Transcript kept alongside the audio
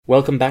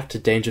Welcome back to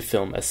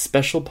DangerFilm, a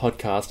special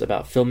podcast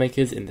about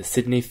filmmakers in the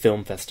Sydney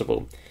Film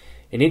Festival.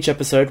 In each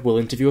episode, we'll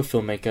interview a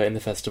filmmaker in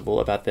the festival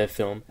about their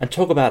film and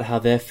talk about how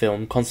their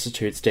film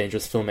constitutes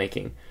dangerous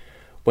filmmaking.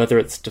 Whether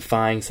it's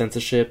defying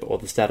censorship or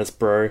the status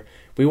quo,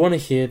 we want to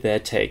hear their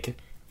take.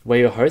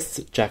 We're your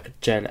hosts, Jack,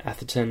 Jen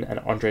Atherton and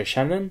Andre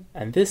Shannon,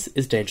 and this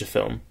is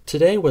DangerFilm.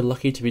 Today we're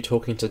lucky to be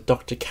talking to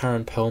Dr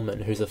Karen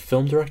Pearlman, who's a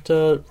film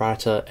director,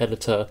 writer,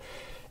 editor,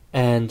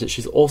 and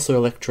she's also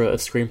a lecturer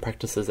of screen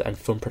practices and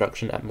film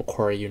production at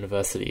Macquarie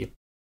University.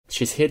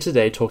 She's here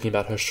today talking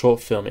about her short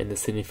film in the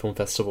Sydney Film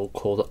Festival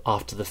called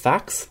After the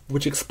Facts,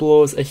 which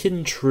explores a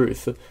hidden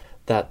truth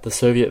that the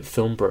Soviet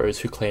film bros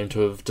who claim to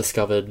have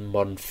discovered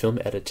modern film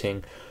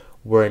editing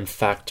were in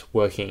fact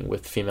working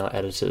with female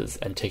editors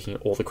and taking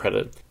all the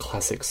credit.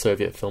 Classic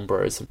Soviet film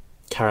bros.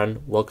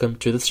 Karen, welcome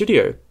to the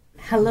studio.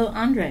 Hello,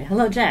 Andre.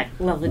 Hello, Jack.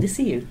 Lovely to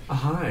see you.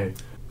 Hi.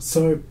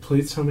 So,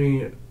 please tell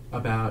me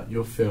about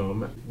your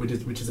film, which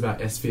is about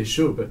Esfir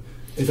Shub.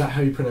 Is that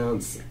how you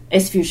pronounce?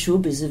 Esfir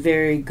Shub is a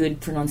very good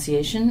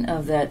pronunciation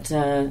of that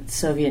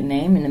Soviet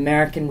name. An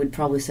American would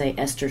probably say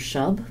Esther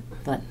Shub,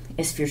 but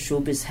Esfir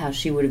Shub is how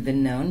she would have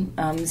been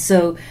known.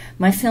 So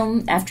my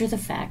film, After the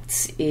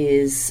Facts,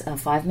 is a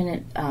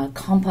 5-minute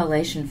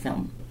compilation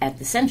film. At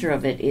the center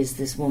of it is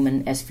this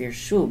woman, Esfir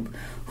Shub,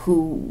 who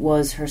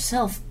was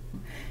herself,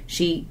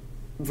 she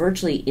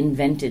virtually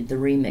invented the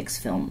remix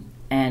film.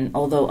 And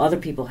although other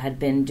people had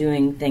been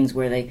doing things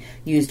where they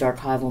used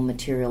archival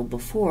material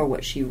before,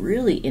 what she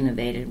really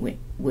innovated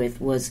with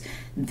was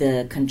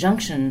the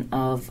conjunction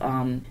of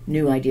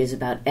new ideas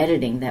about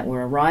editing that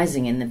were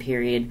arising in the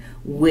period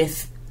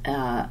with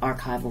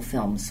archival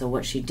films. So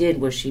what she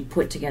did was she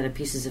put together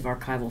pieces of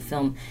archival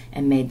film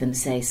and made them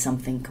say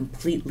something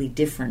completely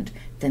different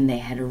than they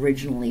had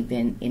originally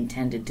been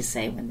intended to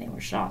say when they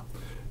were shot.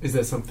 Is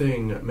there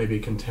something, maybe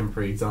a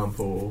contemporary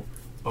example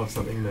of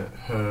something that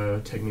her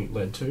technique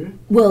led to?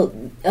 Well,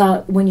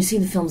 when you see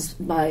the films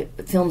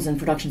and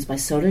productions by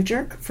Soda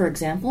Jerk, for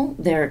example,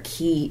 they're a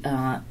key,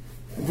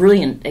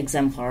 brilliant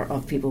exemplar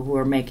of people who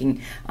are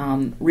making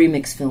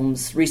remix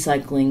films,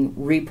 recycling,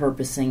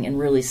 repurposing, and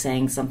really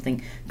saying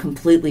something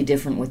completely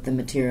different with the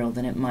material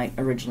than it might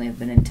originally have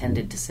been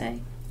intended to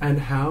say.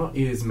 And how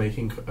is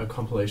making a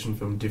compilation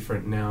film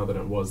different now than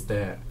it was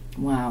there?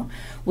 Wow.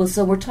 Well,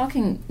 so we're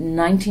talking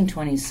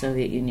 1920s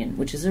Soviet Union,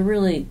 which is a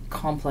really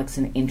complex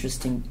and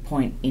interesting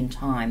point in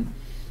time.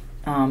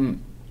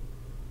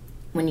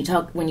 When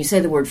you say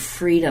the word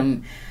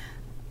freedom,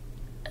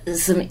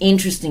 some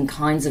interesting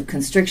kinds of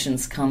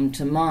constrictions come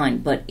to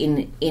mind, but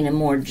in a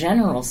more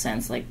general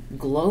sense, like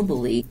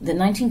globally, the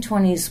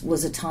 1920s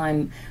was a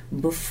time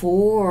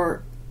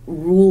before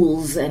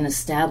rules and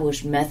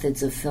established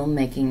methods of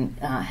filmmaking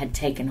had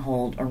taken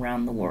hold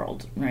around the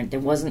world, right? There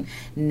wasn't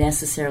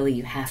necessarily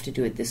you have to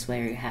do it this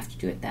way or you have to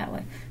do it that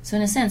way. So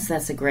in a sense,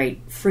 that's a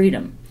great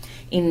freedom.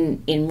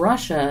 In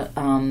Russia,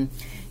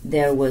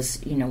 there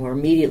was, we're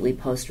immediately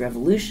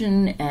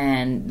post-revolution,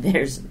 and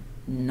there's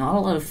not a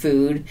lot of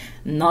food,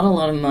 not a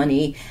lot of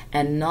money,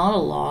 and not a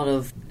lot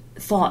of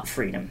thought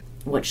freedom.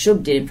 What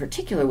Shub did in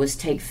particular was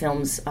take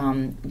films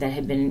that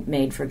had been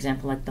made, for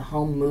example, like the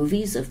home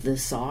movies of the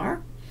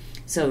Tsar.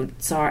 So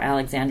Tsar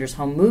Alexander's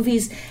home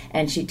movies,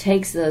 and she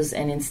takes those,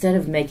 and instead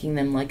of making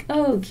them like,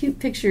 oh, cute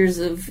pictures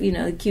of,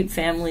 a cute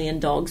family and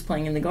dogs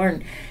playing in the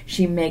garden,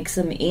 she makes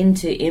them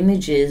into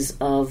images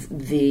of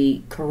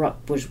the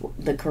corrupt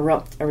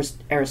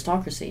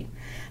aristocracy.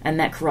 And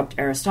that corrupt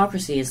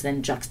aristocracy is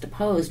then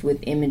juxtaposed with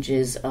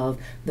images of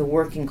the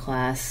working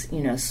class,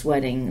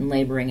 sweating and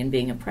laboring and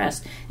being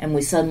oppressed. And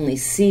we suddenly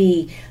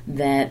see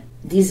that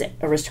these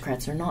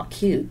aristocrats are not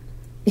cute.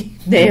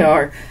 They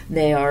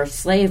are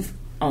slave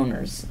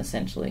owners,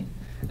 essentially.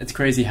 It's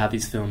crazy how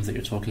these films that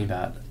you're talking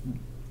about,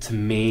 to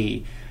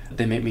me,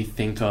 they make me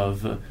think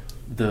of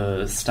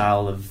the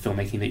style of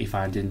filmmaking that you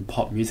find in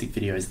pop music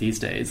videos these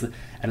days. And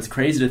it's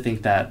crazy to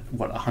think that,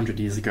 100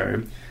 years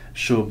ago,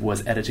 Shub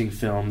was editing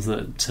films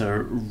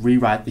to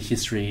rewrite the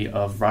history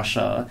of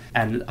Russia,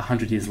 and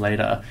 100 years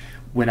later,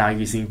 we're now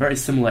using very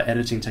similar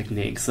editing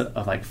techniques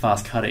of like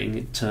fast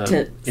cutting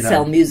to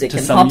sell music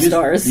and pop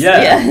stars.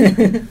 Yeah.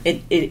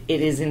 It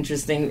is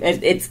interesting.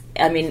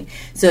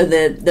 So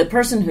the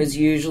person who's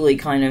usually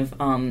kind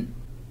of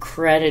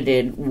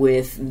credited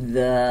with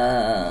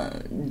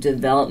the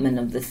development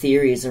of the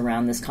theories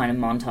around this kind of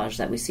montage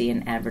that we see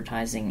in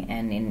advertising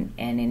and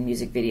in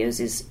music videos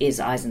is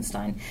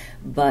Eisenstein,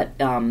 but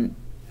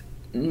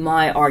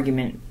my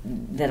argument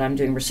that I'm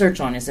doing research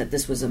on is that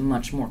this was a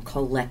much more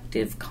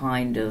collective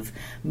kind of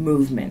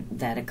movement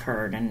that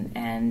occurred,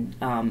 and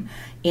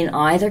in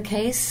either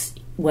case,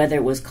 whether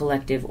it was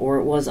collective or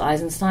it was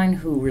Eisenstein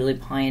who really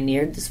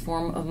pioneered this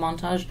form of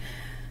montage,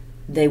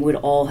 they would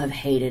all have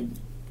hated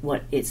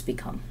what it's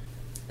become.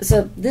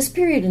 So this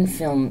period in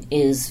film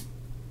is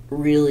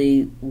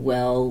really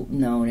well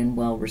known and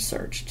well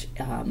researched.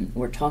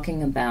 We're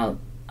talking about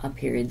a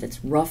period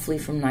that's roughly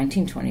from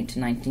 1920 to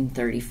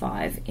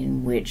 1935,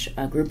 in which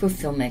a group of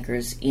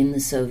filmmakers in the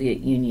Soviet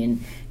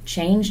Union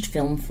changed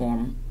film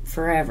form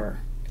forever.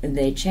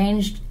 they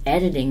changed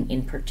editing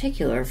in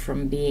particular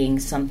from being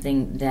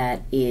something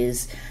that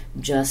is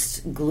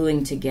just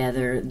gluing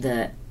together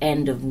the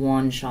end of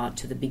one shot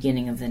to the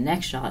beginning of the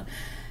next shot,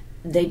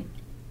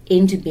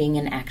 into being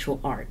an actual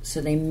art.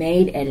 So they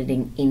made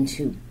editing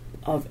into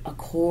a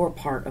core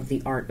part of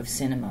the art of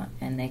cinema,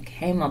 and they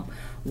came up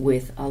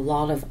with a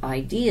lot of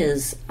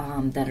ideas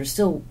that are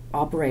still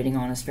operating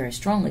on us very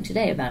strongly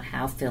today about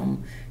how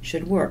film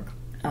should work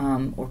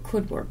or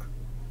could work.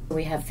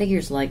 We have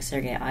figures like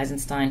Sergei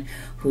Eisenstein,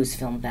 whose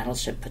film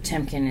Battleship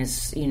Potemkin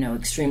is,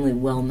 extremely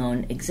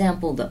well-known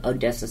example. The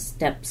Odessa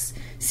Steps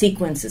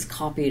sequence is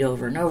copied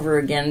over and over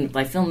again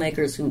by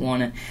filmmakers who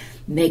want to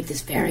make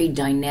this very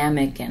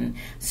dynamic and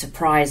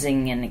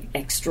surprising and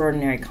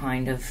extraordinary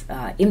kind of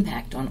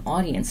impact on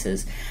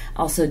audiences.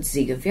 Also,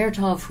 Dziga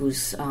Vertov,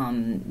 whose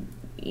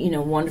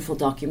wonderful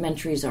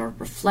documentaries are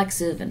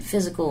reflexive and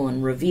physical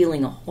and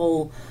revealing a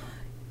whole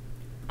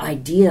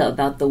idea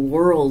about the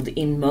world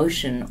in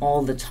motion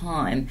all the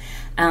time.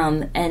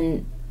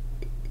 And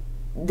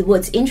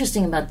what's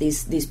interesting about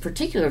these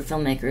particular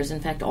filmmakers,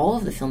 in fact all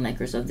of the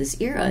filmmakers of this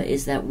era,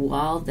 is that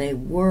while they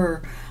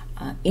were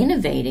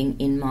innovating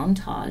in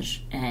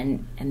montage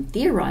and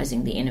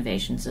theorizing the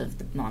innovations of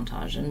the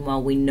montage, and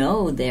while we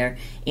know their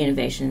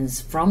innovations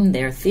from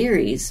their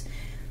theories,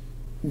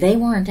 they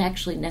weren't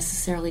actually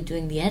necessarily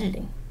doing the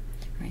editing.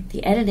 Right?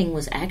 The editing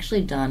was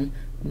actually done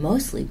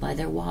mostly by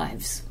their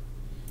wives.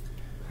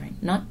 Right?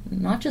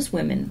 Not just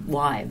women,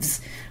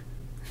 wives.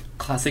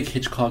 Classic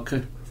Hitchcock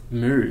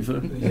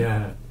move.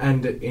 Yeah,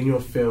 and in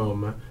your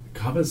film, it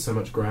covers so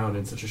much ground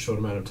in such a short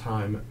amount of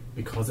time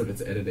because of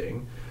its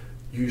editing.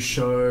 You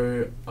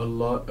show a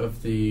lot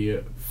of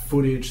the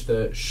footage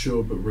that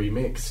Shub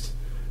remixed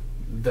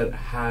that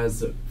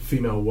has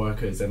female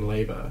workers and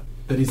labour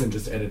that isn't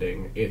just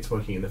editing. It's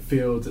working in the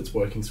fields, it's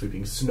working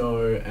sweeping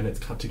snow, and it's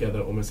cut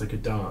together almost like a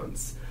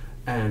dance,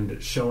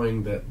 and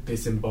showing that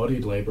this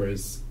embodied labour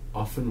is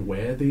often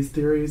where these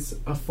theories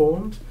are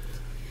formed.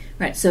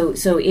 Right, so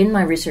in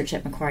my research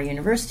at Macquarie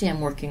University,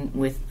 I'm working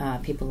with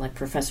people like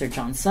Professor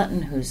John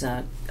Sutton, who's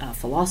a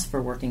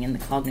philosopher working in the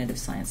cognitive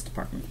science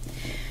department.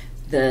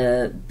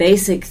 The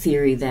basic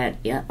theory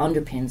that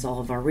underpins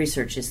all of our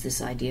research is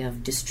this idea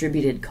of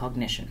distributed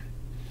cognition.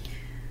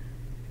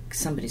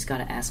 Somebody's got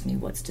to ask me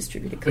what's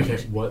distributed cognition.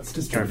 Okay, what's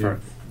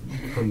distributed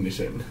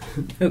cognition?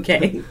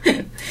 Okay.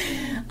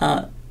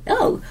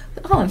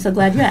 I'm so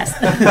glad you asked.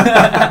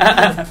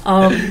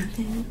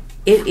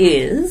 It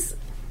is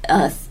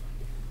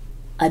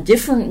a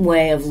different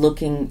way of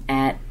looking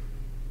at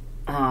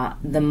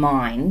the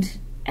mind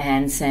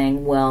and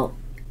saying, well,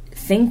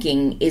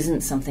 thinking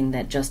isn't something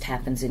that just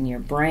happens in your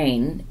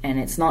brain, and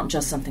it's not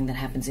just something that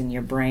happens in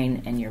your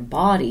brain and your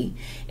body.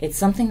 It's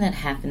something that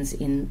happens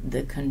in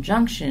the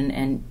conjunction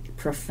and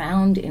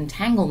profound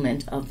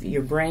entanglement of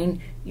your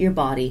brain, your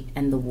body,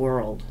 and the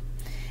world.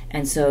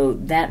 And so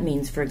that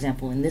means, for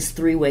example, in this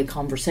three-way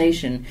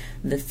conversation,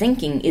 the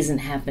thinking isn't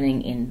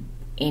happening in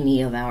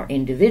any of our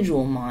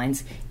individual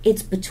minds,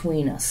 it's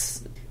between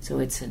us. So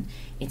it's an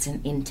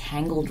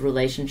entangled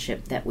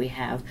relationship that we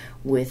have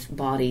with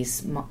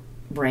bodies,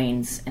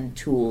 brains, and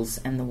tools,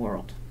 and the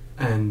world.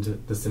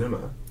 And the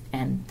cinema.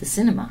 And the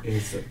cinema.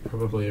 Is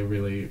probably a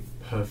really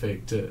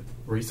perfect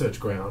research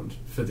ground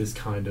for this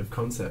kind of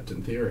concept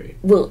and theory.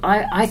 Well,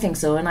 I think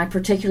so, and I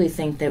particularly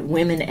think that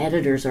women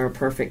editors are a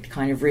perfect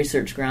kind of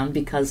research ground,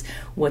 because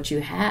what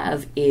you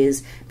have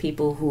is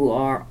people who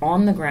are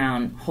on the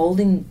ground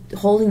holding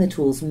the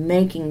tools,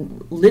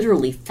 making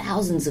literally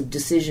thousands of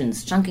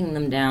decisions, chunking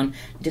them down,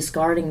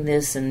 discarding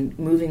this and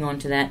moving on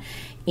to that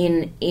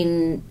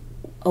in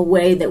a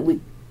way that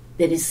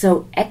is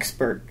so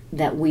expert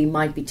that we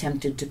might be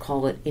tempted to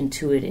call it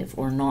intuitive,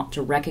 or not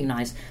to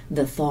recognize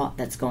the thought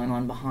that's going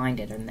on behind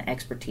it and the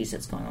expertise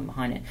that's going on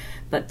behind it.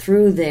 But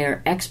through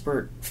their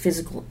expert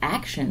physical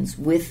actions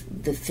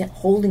with the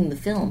holding the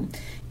film,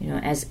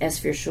 as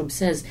Esfir Shub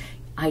says,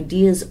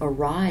 ideas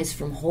arise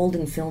from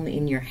holding film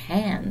in your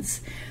hands.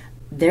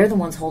 They're the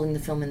ones holding the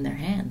film in their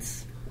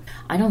hands.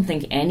 I don't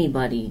think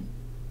anybody,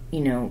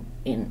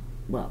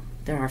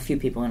 there are a few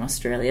people in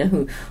Australia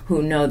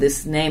who know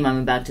this name I'm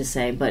about to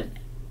say, but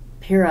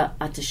Pira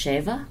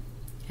Atasheva,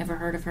 ever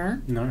heard of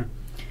her? No.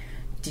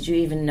 Did you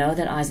even know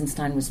that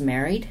Eisenstein was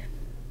married?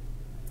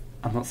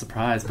 I'm not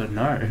surprised, but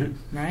no.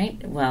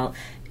 Right? Well,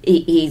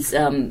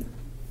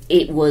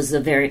 it was a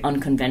very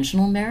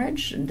unconventional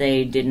marriage.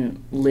 They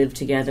didn't live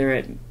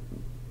together.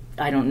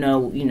 I don't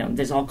know,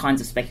 there's all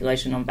kinds of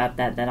speculation about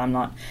that I'm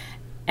not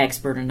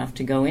expert enough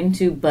to go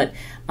into, but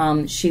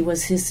she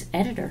was his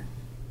editor.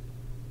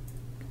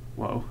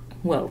 Whoa.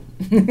 Whoa.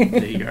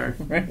 There you go.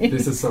 Right?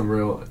 This is some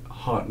real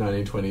hot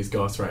 1920s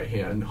goss right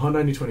here, and hot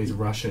 1920s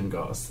Russian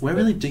goss. We're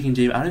really digging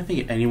deep. I don't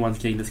think anyone's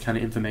getting this kind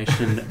of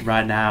information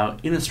right now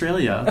in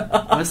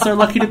Australia. We're so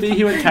lucky to be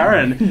here with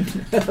Karen.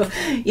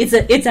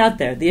 It's out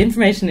there. The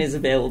information is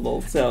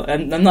available. So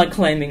I'm not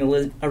claiming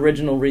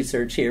original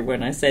research here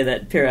when I say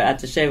that Pira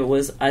Atasheva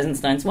was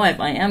Eisenstein's wife.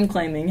 I am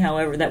claiming,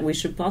 however, that we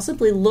should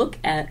possibly look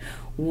at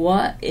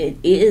what it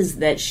is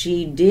that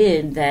she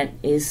did that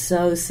is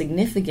so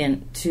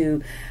significant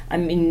to, I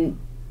mean,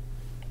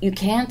 you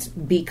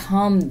can't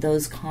become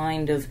those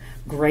kind of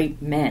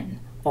great men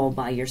all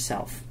by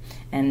yourself.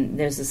 And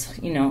there's this,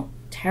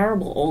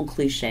 terrible old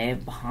cliche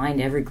of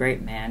behind every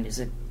great man is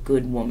a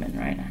good woman,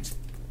 right?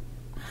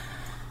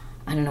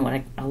 I don't know what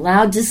I'm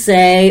allowed to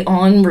say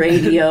on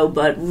radio,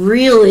 but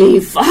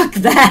really, fuck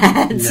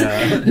that.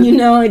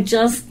 Yeah. It's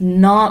just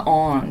not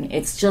on.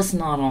 It's just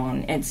not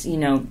on. It's,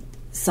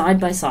 side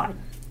by side.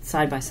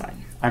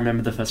 I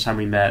remember the first time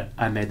we met,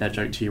 I made that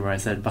joke to you where I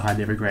said, behind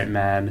every great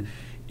man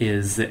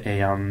is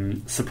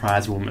a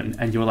surprise woman.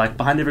 And you were like,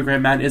 behind every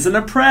great man is an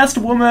oppressed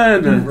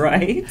woman!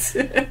 Right.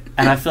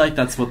 And I feel like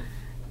that's what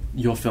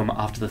your film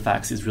After the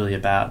Facts is really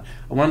about.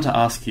 I wanted to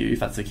ask you, if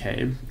that's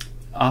okay,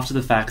 After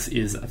the Facts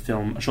is a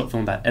short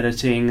film about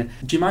editing.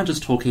 Do you mind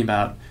just talking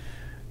about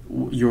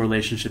your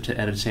relationship to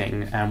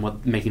editing and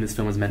what making this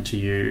film has meant to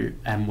you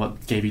and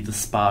what gave you the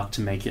spark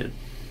to make it?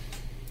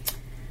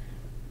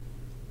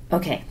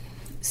 Okay,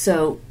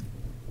 so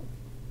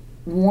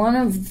one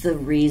of the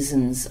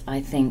reasons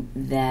I think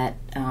that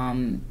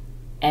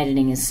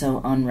editing is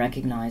so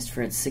unrecognized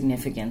for its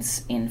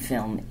significance in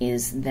film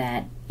is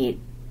that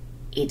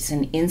it's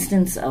an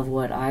instance of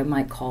what I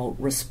might call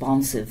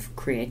responsive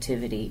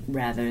creativity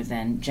rather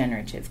than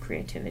generative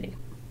creativity.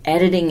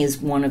 Editing is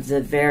one of the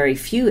very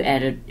few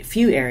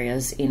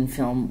areas in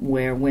film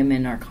where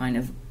women are kind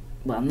of,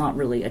 not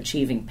really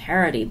achieving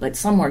parity, but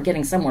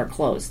getting somewhere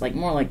close, like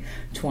more like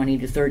 20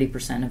 to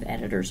 30% of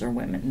editors are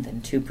women than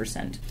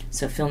 2%.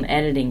 So film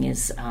editing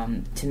is,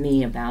 to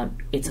me,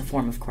 it's a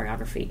form of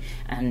choreography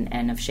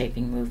and of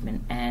shaping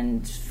movement.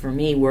 And for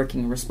me,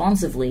 working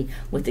responsively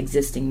with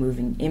existing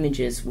moving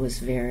images was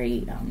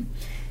very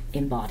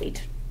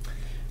embodied.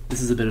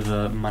 This is a bit of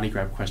a money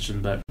grab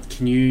question, but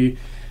can you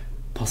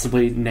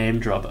possibly name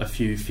drop a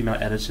few female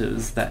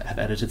editors that have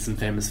edited some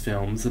famous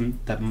films and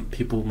that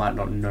people might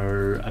not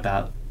know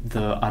about,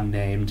 the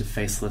unnamed,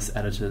 faceless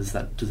editors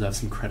that deserve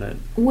some credit?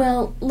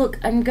 Well, look,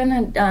 I'm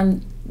going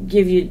to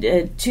give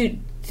you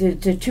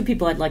two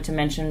people I'd like to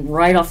mention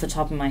right off the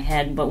top of my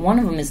head, but one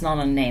of them is not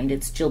unnamed.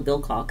 It's Jill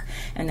Bilcock,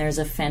 and there's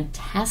a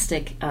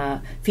fantastic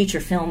feature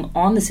film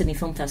on the Sydney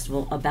Film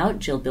Festival about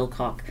Jill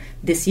Bilcock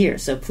this year,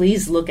 so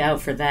please look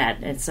out for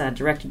that. It's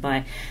directed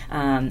by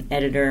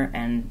editor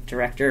and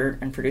director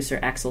and producer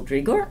Axel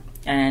Drigor,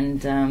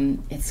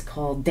 and it's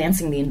called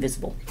Dancing the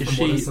Invisible. What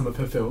are some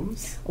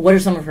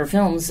of her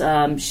films?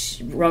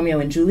 Romeo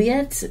and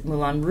Juliet,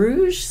 Moulin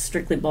Rouge,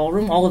 Strictly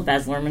Ballroom, all of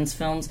Baz Luhrmann's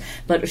films,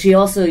 but she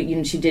also,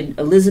 she did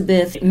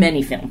Elizabeth,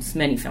 many films.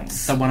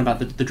 The one about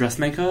the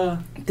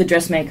dressmaker? The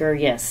dressmaker,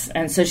 yes.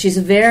 And so she's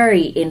a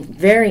very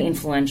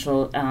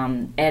influential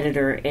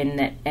editor in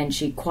that, and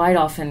she quite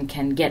often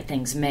can get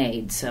things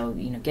made. So,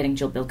 getting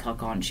Jill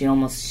Bilcock on, she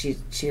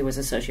was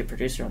associate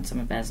producer on some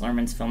of Baz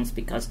Luhrmann's films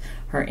because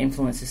her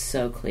influence is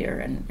so clear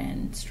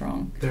and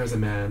strong. There's a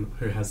man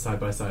who has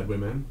side-by-side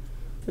women.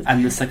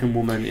 And the second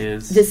woman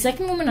is? The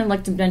second woman I'd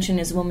like to mention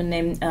is a woman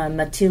named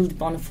Mathilde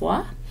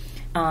Bonnefoy.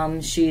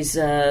 She's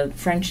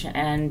French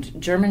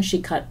and German.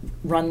 She cut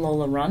Run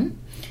Lola Run.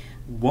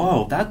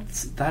 Whoa,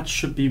 that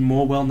should be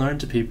more well known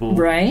to people,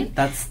 right?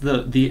 That's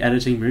the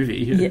editing movie.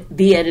 Yeah,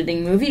 the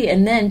editing movie,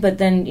 but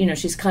then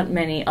she's cut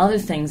many other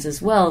things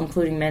as well,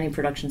 including many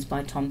productions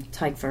by Tom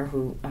Tykwer,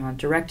 who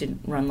directed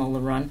Run Lola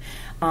Run.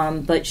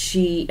 But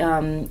she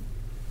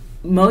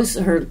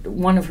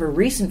one of her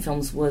recent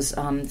films was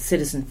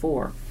Citizen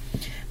 4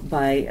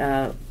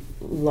 by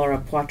Laura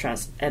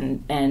Poitras,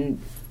 and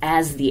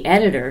as the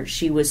editor,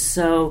 she was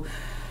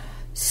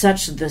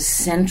such the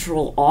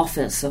central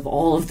office of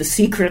all of the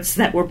secrets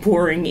that were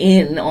pouring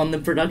in on the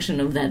production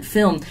of that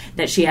film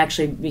that she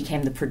actually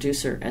became the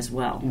producer as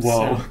well.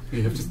 Whoa. So,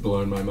 you have just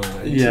blown my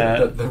mind. Yeah.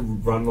 That the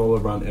Run Lola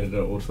Run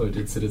editor also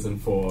did Citizen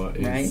 4.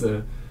 Is,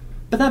 right.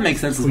 But that makes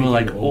sense as well.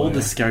 Like, all away.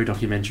 the scary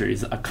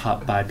documentaries are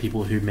cut by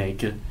people who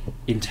make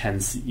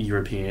intense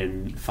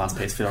European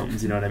fast-paced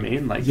films, you know what I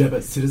mean? Like, yeah,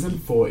 but Citizen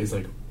 4 is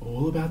like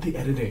all about the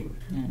editing.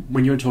 yeah.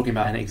 when you were talking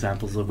about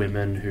examples of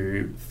women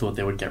who thought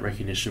they would get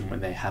recognition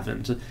when they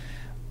haven't,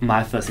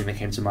 my first thing that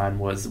came to mind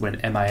was when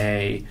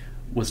MIA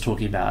was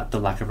talking about the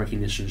lack of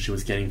recognition she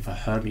was getting for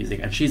her music,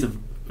 and she's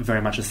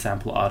very much a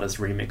sample artist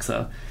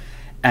remixer.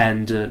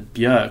 And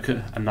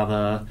Björk,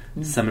 another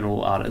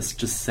seminal artist,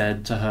 just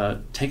said to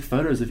her, take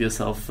photos of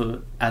yourself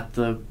at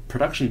the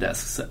production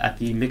desks, at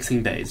the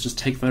mixing bays. Just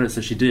take photos. So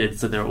she did.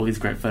 So there are all these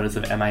great photos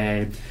of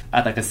MIA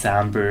at like a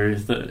sound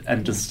booth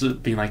and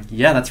just being like,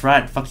 yeah, that's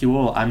right, fuck you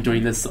all, I'm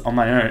doing this on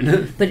my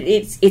own. But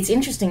it's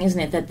interesting,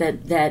 isn't it,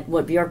 that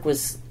what Björk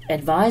was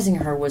advising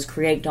her was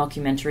create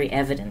documentary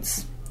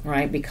evidence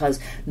right? Because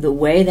the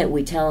way that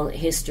we tell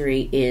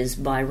history is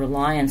by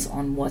reliance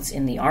on what's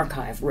in the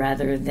archive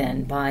rather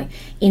than by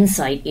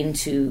insight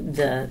into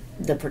the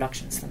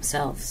productions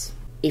themselves.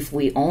 If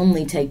we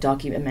only take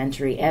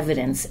documentary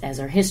evidence as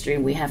our history,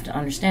 we have to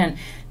understand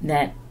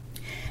that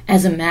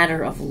as a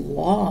matter of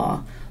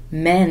law,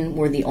 men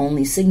were the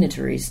only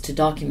signatories to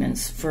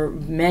documents for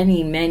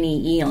many,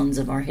 many eons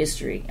of our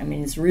history. I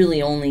mean, it's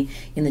really only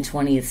in the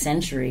 20th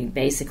century,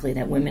 basically,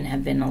 that women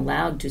have been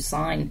allowed to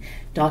sign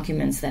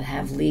documents that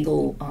have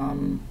legal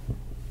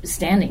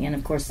standing. And,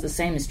 of course, the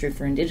same is true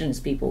for Indigenous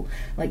people.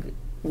 Like,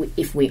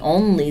 if we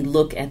only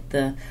look at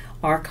the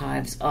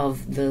archives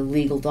of the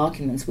legal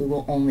documents, we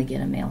will only get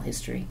a male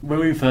history. When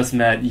we first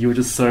met, you were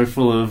just so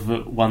full of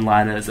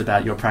one-liners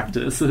about your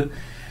practice.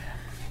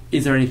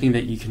 Is there anything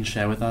that you can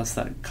share with us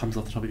that comes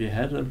off the top of your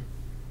head?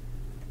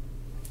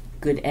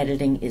 Good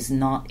editing is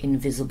not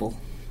invisible.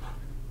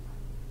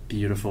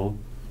 Beautiful.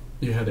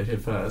 You heard it here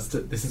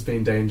first. This has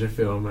been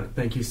DangerFilm.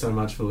 Thank you so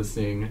much for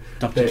listening.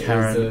 Dr.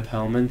 Karen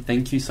Pearlman,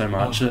 thank you so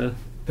much.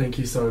 Thank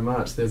you so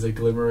much. There's a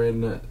glimmer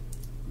in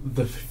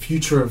the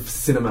future of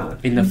cinema.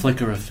 In the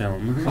flicker of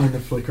film. In the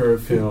flicker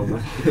of film.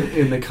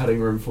 In the cutting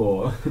room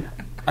floor.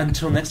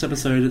 Until next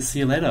episode, see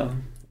you later.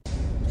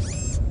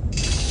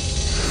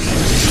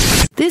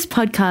 This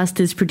podcast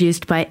is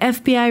produced by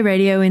FBI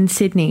Radio in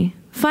Sydney.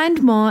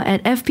 Find more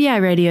at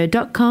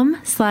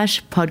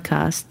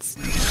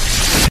fbiradio.com/podcasts.